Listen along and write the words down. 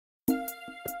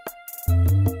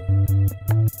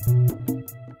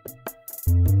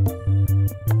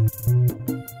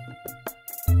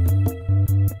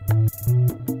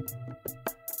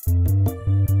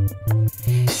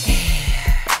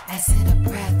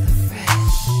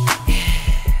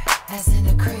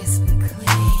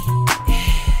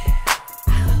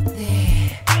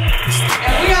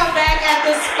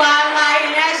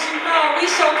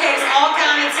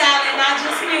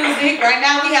Right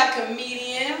now we have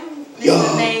comedian,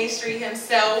 Mr. Main Street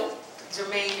himself,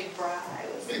 Jermaine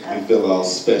McBride. Make me feel all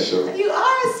special. You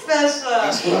are special.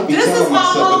 That's what I be telling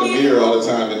myself in the mirror all the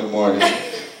time in the morning.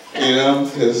 You know,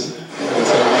 because I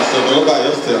tell myself, nobody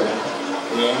else tell me.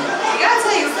 You know? You gotta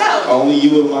tell yourself. Only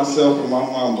you and myself and my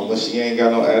mama, but she ain't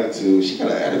got no attitude. She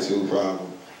got an attitude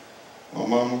problem. My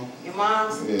mama. Your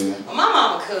mom's? Yeah. Well, my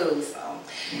mama cool, so.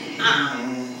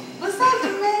 What's up,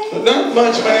 Jermaine? Not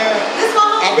much, man.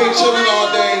 I've been chilling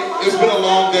all day. It's been a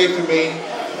long day for me.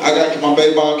 I got my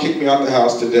baby mom kicked me out the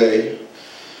house today.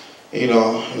 You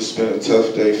know, it's been a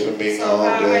tough day for me so all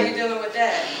day. How are you dealing with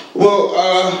that? Well,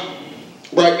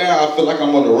 right now I feel like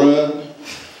I'm on the run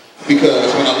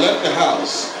because when I left the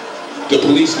house, the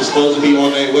police were supposed to be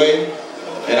on their way.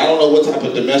 And I don't know what type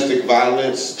of domestic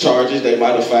violence charges they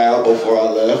might have filed before I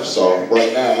left. So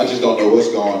right now, I just don't know what's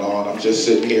going on. I'm just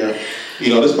sitting here. You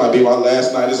know, this might be my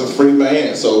last night as a free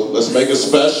man, so let's make it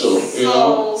special, you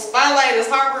know? So, Spotlight is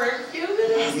Harper and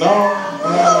Cuban? No.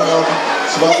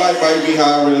 Spotlight might be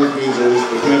hiring abusers,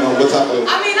 depending on what type of...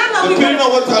 Depending on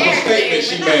what type of statement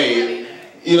she made,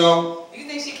 you know? You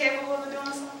think she's capable of doing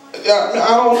something? Yeah,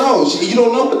 I don't know. You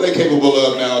don't know what they're capable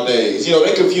of nowadays. You know,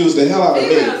 they confuse the hell out of me.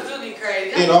 Females do be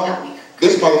crazy. You know?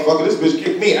 This motherfucker, this bitch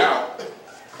kicked me out.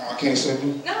 Oh, I can't say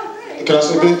bitch. No, great. Can I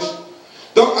say bitch?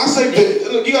 Don't I say bitch?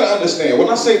 Look, you gotta understand. When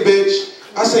I say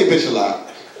bitch a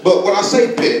lot. But when I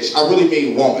say bitch, I really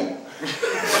mean woman.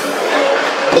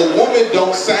 But woman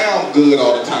don't sound good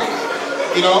all the time.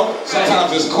 You know?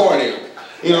 Sometimes it's corny.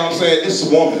 You know what I'm saying? This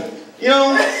woman. You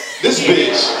know? This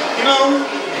bitch. You know?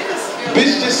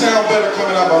 Bitch just sound better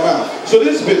coming out my mouth. So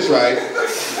this bitch, right?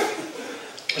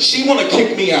 She wanna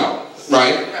kick me out,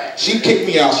 right? She kicked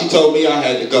me out. She told me I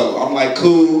had to go. I'm like,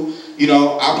 cool. You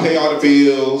know, I pay all the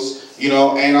bills. You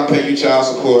know, and I pay you child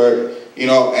support, you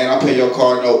know, and I pay your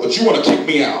car note, but you want to kick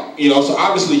me out, you know, so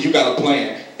obviously you got a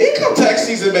plan. Income tax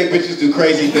season make bitches do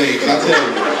crazy things, I tell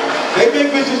you. They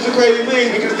make bitches do crazy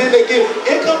things because then they give,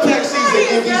 income tax season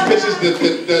give these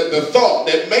bitches the thought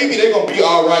that maybe they're going to be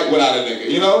all right without a nigga,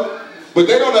 you know? But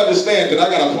they don't understand that I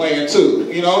got a plan too,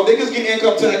 you know? Niggas get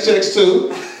income tax checks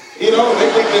too. You know, they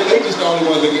think that they just the only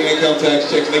ones that get income tax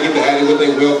checks and they get to add it with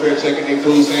their welfare check and their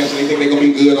food stamps and they think they're going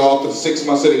to be good off for 6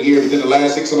 months of the year, but then the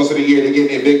last 6 months of the year they're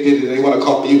getting evicted and they want to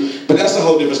call you. But that's a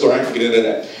whole different story. I ain't gonna get into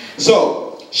that.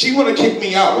 So, she want to kick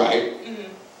me out, right?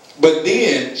 But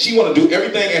then she want to do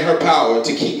everything in her power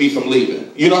to keep me from leaving.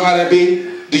 You know how that be?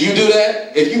 Do you do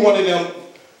that? If you wanted them...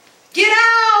 Get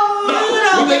out!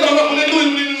 No, what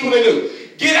they do?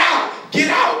 Get out! Get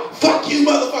out! Fuck you,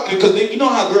 motherfucker! Because you know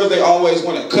how girls, they always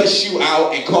want to cuss you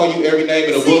out and call you every name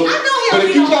in the book? But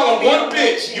if you call them one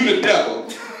bitch, you the devil.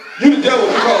 You the devil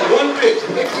if you call them one bitch.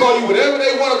 But they call you whatever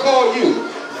they want to call you.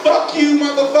 Fuck you,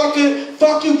 motherfucker!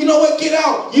 Fuck you! You know what? Get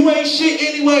out! You ain't shit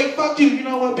anyway! Fuck you! You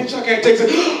know what, bitch? I can't take it.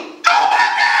 Oh my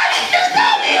God! You just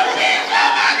called me a bitch! Oh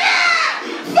my God!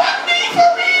 Fuck me for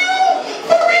real!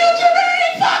 For real,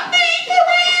 Jermaine! Fuck me for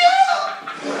real!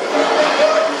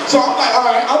 So I'm like, all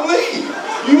right, I'm leaving.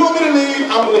 You want me to leave?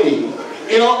 I'm leaving.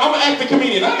 You know, I'm an acting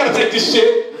comedian. I gotta take this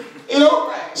shit. You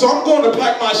know? So I'm going to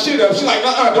pack my shit up. She's like,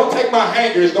 don't take my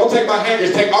hangers. Don't take my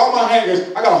hangers. Take all my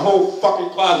hangers. I got a whole fucking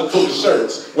closet full of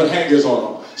shirts with hangers on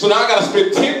them. So now I gotta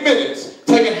spend 10 minutes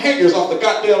taking hangers off the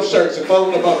goddamn shirts and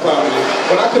folding them up properly.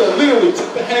 When I could have literally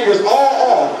took the hangers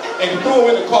all off and threw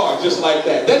them in the car just like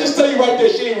that. That just tell you right there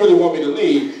she didn't really want me to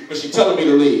leave, but she telling me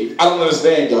to leave. I don't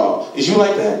understand, y'all. Is you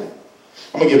like that?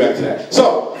 I'm gonna get back to that.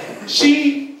 So,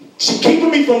 she keeping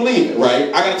me from leaving,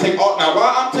 right? I gotta take all, now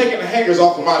while I'm taking the hangers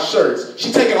off of my shirts,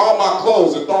 she taking all my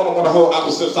clothes and throwing them on the whole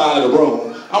opposite side of the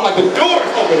room. I'm like, the door's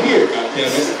over here,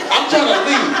 goddammit. I'm trying to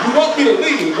leave. You want me to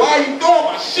leave? Why are you throwing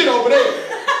my shit over there?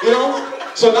 You know?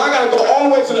 So now I gotta go all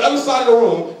the way to the other side of the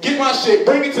room, get my shit,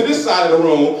 bring it to this side of the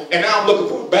room, and now I'm looking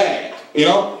for a bag, you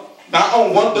know? Now I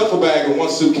own one duffel bag and one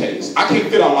suitcase. I can't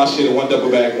fit all my shit in one duffel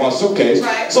bag and one suitcase.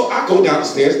 Right. So I go down the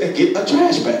stairs and get a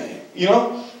trash bag, you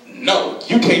know? No,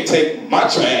 you can't take my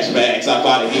trash bags up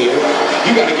out of here.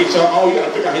 You gotta get your own, you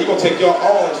gotta figure out how you're gonna take your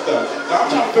own stuff. Now I'm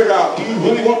trying to figure out, do you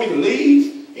really want me to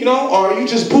leave? You know, or are you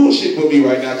just bullshitting with me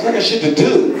right now? Because I got shit to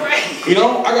do. Right. You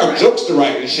know, I got jokes to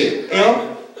write and shit, you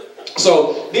know?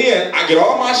 So then I get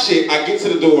all my shit, I get to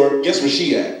the door, guess where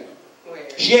she at?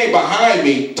 She ain't behind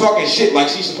me talking shit like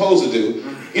she's supposed to do.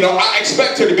 You know, I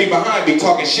expect her to be behind me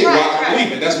talking shit while I'm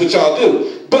leaving. That's what y'all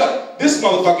do. But this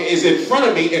motherfucker is in front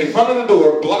of me, in front of the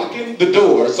door, blocking the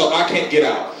door so I can't get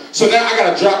out. So now I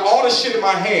gotta drop all the shit in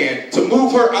my hand to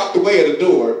move her out the way of the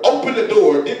door, open the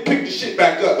door, then pick the shit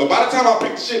back up. But by the time I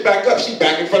pick the shit back up, she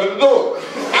back in front of the door.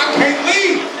 I can't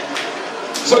leave.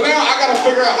 So now I gotta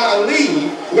figure out how to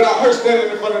leave without her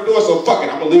standing in front of the door. So fuck it,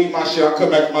 I'm gonna leave my shit, I'll come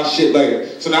back for my shit later.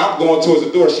 So now I'm going towards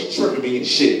the door, she tripping me and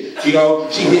shit. You know,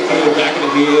 she hit me in the back of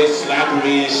the head, slapping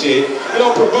me and shit, you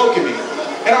know, provoking me.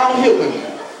 And I don't hit women.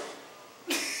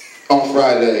 On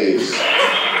Fridays.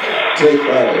 Today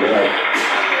Friday, right?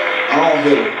 I don't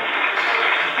hit them.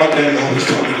 My dad always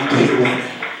told me not to hit women.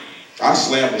 I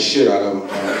slam the shit out of them,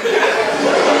 man.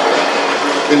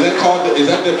 Is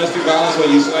that domestic violence when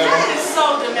you slam them? That is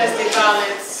so domestic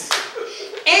violence.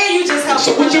 And you just help.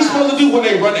 So what you supposed to do when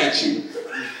they run at you?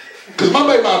 Because my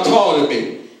baby mom taller than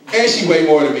me. And she weigh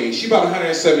more than me. She about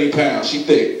 170 pounds. She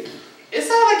thick. It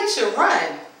sounds like you should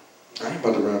run. I ain't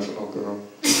about to run for no girl.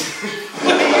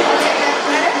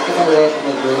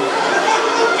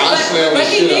 But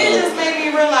he did just make me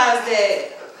realize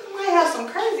that I might have some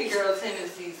crazy girl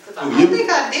tendencies. Because I think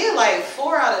I did like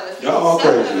 4 out of the 7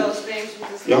 of those things you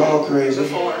just y'all crazy.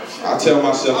 Before. I tell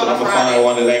myself that I'm going to find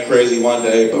one that ain't crazy one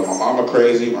day, but my mama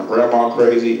crazy, my grandma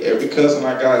crazy, every cousin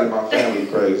I got in my family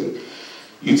crazy.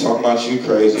 You talking about you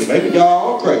crazy. Maybe y'all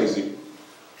all crazy.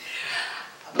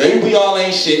 Maybe we all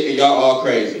ain't shit and y'all all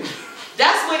crazy.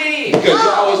 That's what it is. Because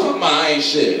y'all always put my I ain't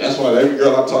shit. That's why every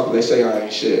girl I talk to, they say I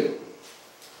ain't shit.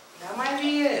 That might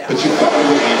be it. But you fucking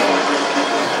with me.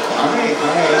 I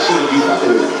ain't shit if you fucking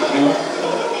with me, you know?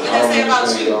 What they say about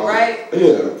you, right?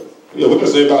 Yeah. Yeah, what they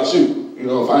say about you? You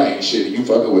know, if I ain't shit, you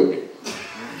fucking with me.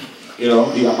 You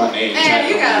know, you got my name. Man,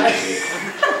 you got it.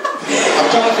 I'm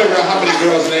trying to figure out how many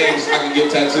girls' names I can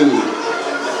get tattooed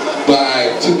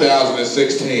by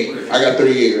 2016. I got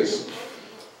 3 years.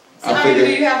 So how many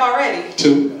do you have already?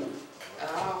 2.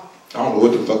 Oh. I don't know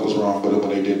what the fuck was wrong with it when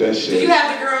they did that shit. Do you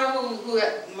have the girl who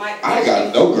might... I ain't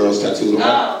got no girls tattooed on me.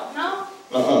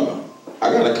 No?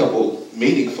 I got a couple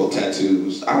meaningful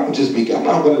tattoos. I'm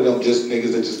not one of them just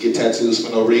niggas that just get tattoos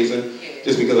for no reason. Yeah.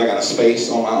 Just because I got a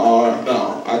space on my arm.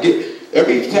 No,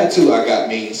 every tattoo I got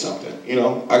means something, you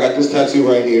know? I got this tattoo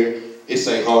right here. It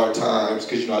say hard times,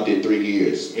 because, you know, I did 3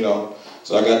 years, you know?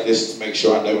 So I got this to make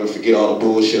sure I never forget all the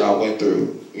bullshit I went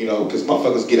through, you know? Because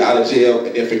motherfuckers get out of jail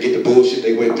and then forget the bullshit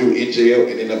they went through in jail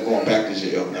and end up going back to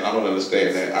jail. And I don't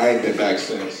understand that. I ain't been back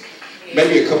since.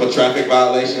 Maybe a couple traffic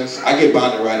violations. I get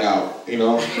bonded right out, you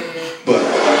know? But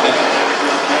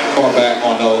going back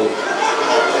on those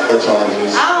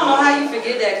charges. I don't know how you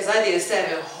forget that, because I did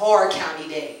 7 hard county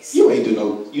days. You ain't do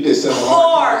no, you did 7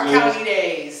 hard county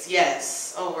days,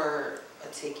 yes, over a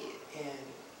ticket. And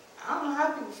I don't know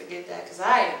how people forget that, because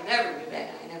I ain't never been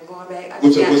back. I ain't never going back.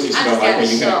 What's your pussy smell like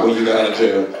when you got out of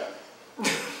jail?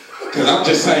 Because I'm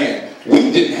just saying, I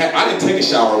didn't take a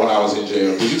shower when I was in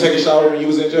jail. Did you take a shower when you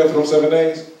was in jail for those 7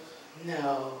 days?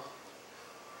 No.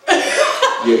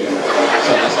 Yeah.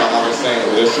 So that's all I was saying.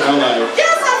 What it smell like?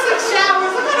 Yes, I took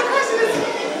showers. What kind of question is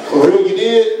that? For real, you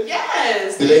did?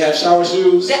 Yes. Did they have shower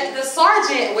shoes? The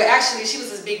sergeant would actually, she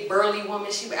was this big burly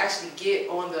woman, she would actually get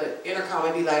on the intercom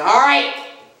and be like, all right,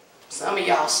 some of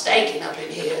y'all stinking up in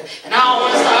here, and I don't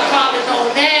want to start calling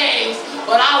no names,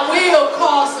 but I will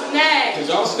call some names. Because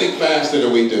y'all stink faster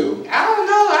than we do. I don't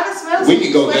know, I can smell We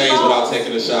can go days without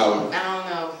taking a shower. I don't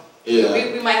know. Yeah.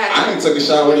 We might have to. I ain't took a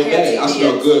shower today. I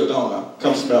smell good, don't I?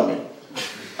 Come smell me.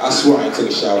 I swear I ain't took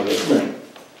a shower today. Come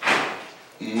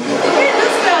here.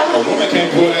 A woman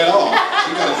can't pull that off.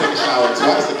 She gotta take a shower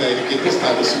twice a day to get this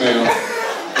type of smell.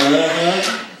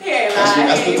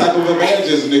 That's the type of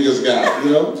advantages niggas got,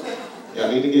 you know?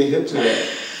 Y'all need to get hip to that.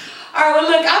 Alright, well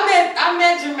look, I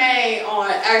met Jermaine on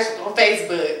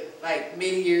Facebook like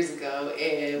many years ago,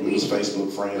 and we was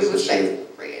Facebook friends. We was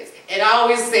Facebook friends. And I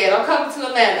always said, I'm coming to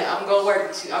Atlanta, I'm gonna work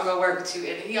with you,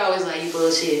 And he always like, you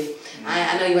bullshit.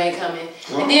 I know you ain't coming.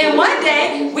 And then one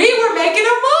day, we were making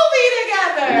a movie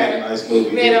together. We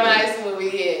made a nice movie.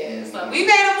 Yeah. So we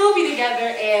made a movie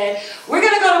together, and we're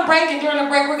gonna go to break, and during the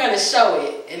break, we're gonna show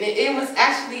it. And it was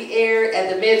actually aired at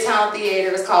the Midtown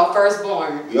Theater. It's called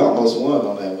Firstborn. We almost won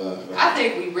on that motherfucker. I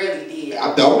think we really did.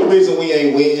 The only reason we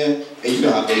ain't win, and you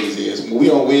know how niggas is, when we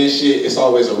don't win shit, it's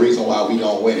always a reason why we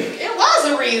don't win it. It was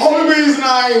a reason. Only reason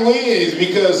I ain't win is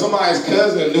because somebody's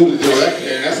cousin knew the director,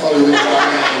 and that's the only reason why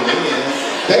I ain't win.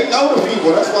 They know the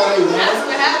people, that's why they won. That's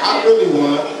what happened. I really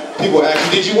won. People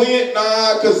ask, did you win?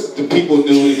 Nah, because the people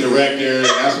knew the director, and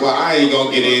that's why I ain't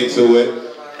gonna get into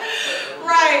it.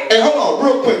 Right. Hey, hold on,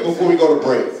 real quick before we go to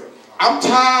break. I'm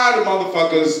tired of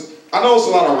motherfuckers. I know it's a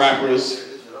lot of rappers,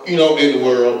 you know, in the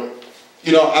world.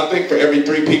 You know, I think for every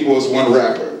 3 people is 1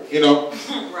 rapper, you know?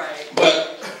 Right.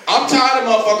 But I'm tired of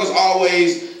motherfuckers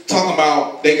always talking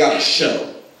about they got a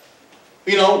show.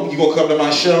 You know, you gonna come to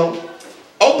my show?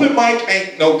 Open mic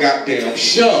ain't no goddamn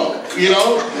show, you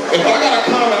know? If I gotta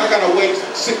come and I gotta wait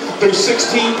through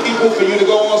 16 people for you to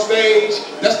go on stage,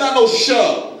 that's not no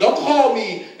show. Don't call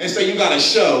me and say you got a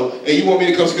show and you want me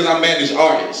to come because I manage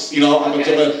artists, you know? I'm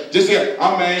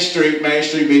Main Street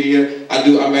Media.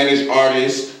 I manage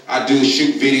artists. I do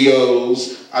shoot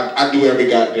videos. I do every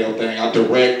goddamn thing. I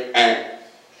direct, act,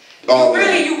 all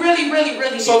that. You really need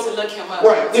to look him up.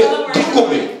 Right, yeah, Google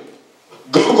me.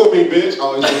 Google me, bitch. I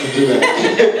always want to do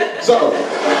that. so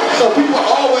people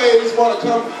always want to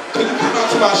come. Can you come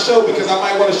out to my show because I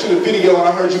might want to shoot a video and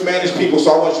I heard you manage people,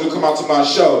 so I want you to come out to my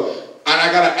show. And I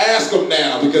gotta ask them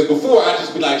now because before I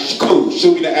just be like, cool,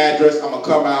 shoot me the address. I'm gonna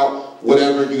come out.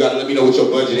 Whatever. You gotta let me know what your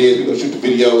budget is. We gonna shoot the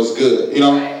video. It's good. You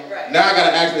know. Right. Now I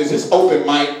gotta ask, is this open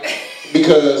mic?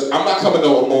 Because I'm not coming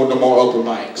no more open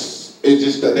mics. It's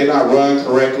just that they're not run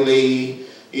correctly.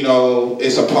 You know,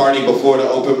 it's a party before the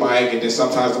open mic, and then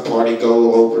sometimes the party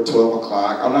go over 12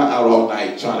 o'clock. I'm not out all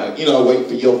night trying to, wait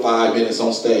for your 5 minutes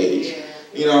on stage. Yeah.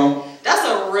 You know? That's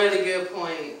a really good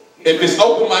point. If it's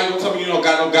open mic, don't tell me you don't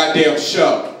got no goddamn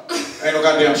show. Ain't no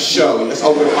goddamn show. It's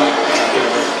open mic.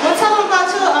 Well, tell them about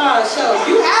your show.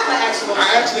 You have an actual show.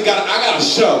 I got a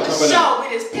show coming up.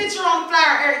 With his picture on the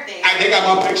flyer and everything. They got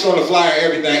my picture on the flyer and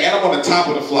everything, and I'm on the top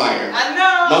of the flyer. I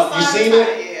know. You seen it?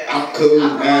 Yeah. I'm cool now.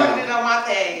 I'm promoting it on my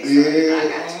page. So yeah. I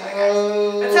got you.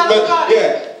 But tell them about it.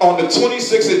 Yeah, on the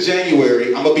 26th of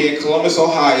January, I'm going to be in Columbus,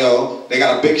 Ohio. They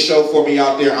got a big show for me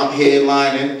out there. I'm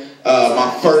headlining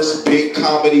my first big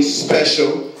comedy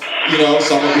special. So I'm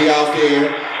going to be out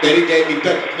there. They gave me...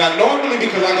 Now, normally,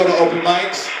 because I go to open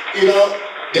mics,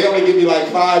 they only give me like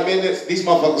 5 minutes. These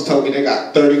motherfuckers told me they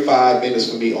got 35 minutes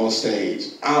for me on stage.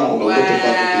 I don't know what the fuck to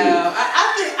do.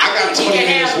 I got 20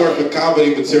 minutes worth of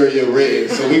comedy material written,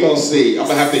 so we gonna see. I'm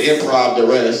gonna have to improv the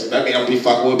rest. That means I'm gonna be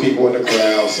fucking with people in the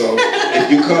crowd. So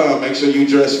if you come, make sure you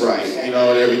dress right, and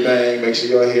everything. Make sure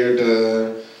your hair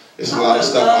done. It's a lot of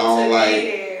stuff I don't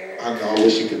like. I know. I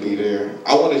wish you could be there.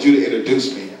 I wanted you to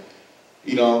introduce me.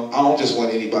 I don't just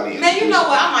want anybody. Man, you know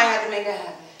what? I might have to make that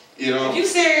happen. If you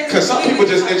serious? Because some people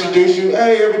just introduce you.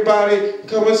 Hey, everybody,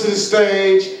 come into the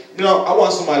stage. I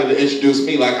want somebody to introduce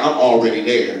me like I'm already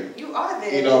there. You are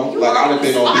there. I've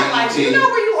been on BET. You know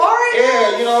where you are?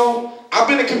 Yeah, I've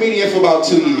been a comedian for about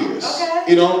 2 years. Okay.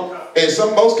 And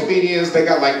most comedians, they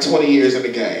got like 20 years in the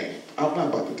game. I'm not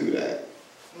about to do that.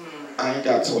 I ain't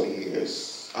got 20 years.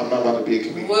 I'm not about to be a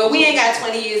comedian. Well, we ain't got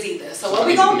 20 years either. So what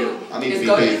we gonna do? I need to be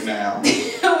big now.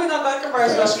 We're gonna go to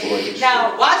commercial.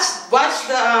 Now watch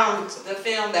the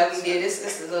film that we did. This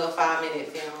is a 5-minute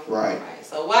film. Right.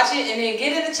 So watch it and then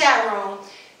get in the chat room.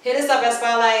 Hit us up at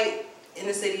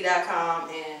spotlightinthecity.com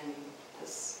and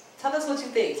just tell us what you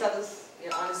think. Tell us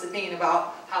your honest opinion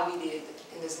about how we did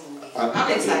in this movie.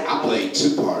 I'm excited. I played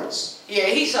 2 parts. Yeah,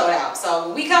 he showed out. So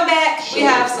when we come back, we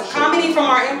have some comedy from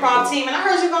our improv team, and I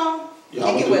heard you're gonna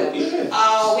kick it with them.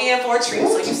 Yeah. We in for a treat,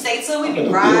 so you stay tuned. We be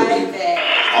right back.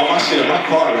 All my shit in my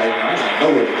car right now. I don't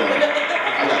know where to go. I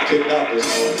got kicked out this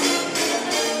morning.